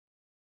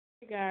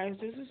Guys,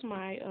 this is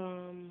my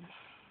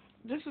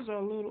this is a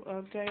little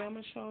update I'm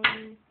gonna show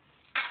you.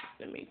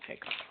 Let me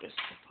take off this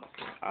stuff.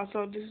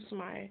 Also, this is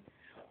my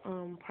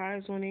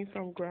prize winning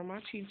from Grandma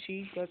Chi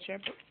Chi.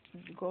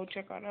 Go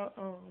check out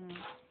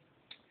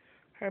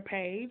her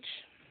page.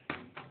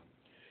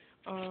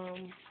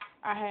 Um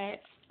I had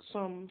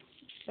some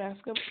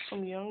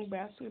some young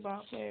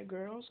basketball player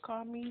girls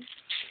call me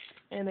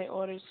and they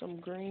ordered some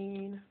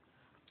green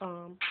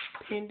um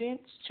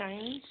pendants,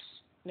 chains,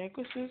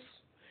 necklaces,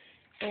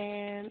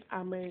 and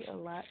I made a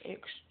lot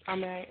extra. I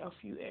made a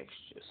few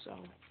extras. So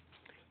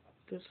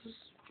this is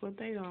what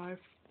they are.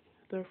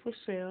 They're for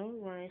sale.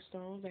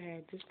 Rhinestones. They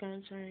had this kind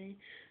of chain,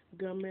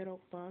 gunmetal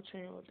ball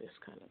chain, or this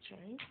kind of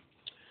chain.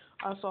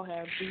 Also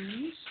have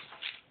these.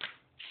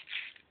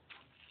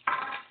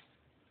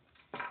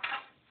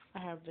 I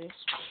have this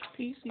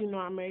piece.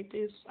 I made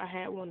this. I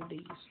had one of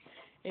these,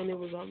 and it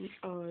was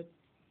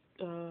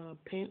a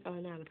pin.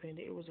 Not a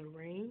pendant. It was a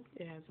ring.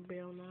 It has a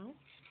bell now.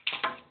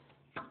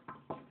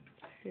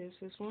 Here's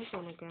this one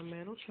on a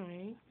gunmetal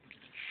chain.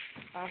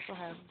 I also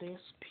have this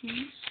piece.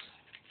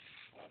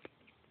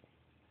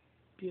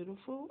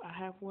 Beautiful. I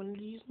have one of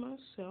these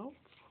myself.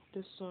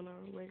 This is on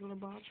a regular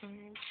ball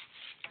chain.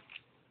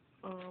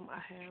 I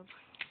have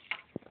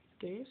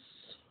this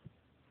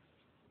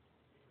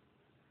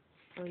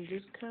on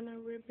this kind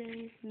of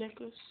ribbon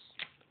necklace,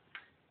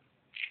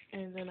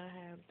 and then I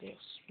have this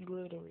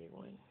glittery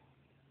one.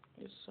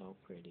 It's so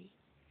pretty.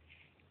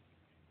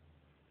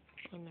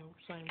 On the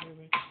same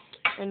ribbon.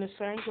 And the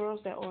same girls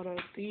that ordered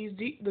these,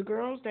 the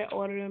girls that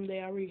ordered them,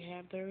 they already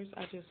have theirs.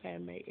 I just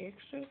had made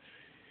extra.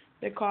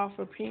 They call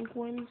for pink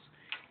ones,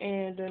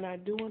 and they're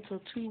not due until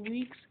 2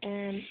 weeks,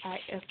 and I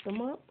F them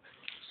up.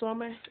 So I'm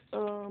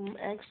gonna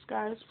ask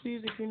guys,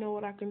 please, if you know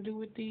what I can do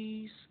with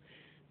these,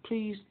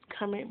 please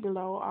comment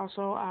below.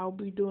 Also, I'll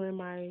be doing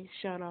my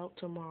shout out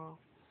tomorrow.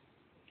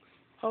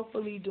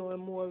 Hopefully, doing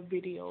more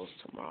videos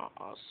tomorrow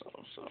also.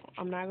 So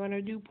I'm not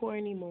gonna do pour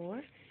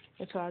anymore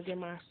until I get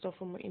my stuff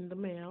from in the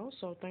mail.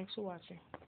 So thanks for watching.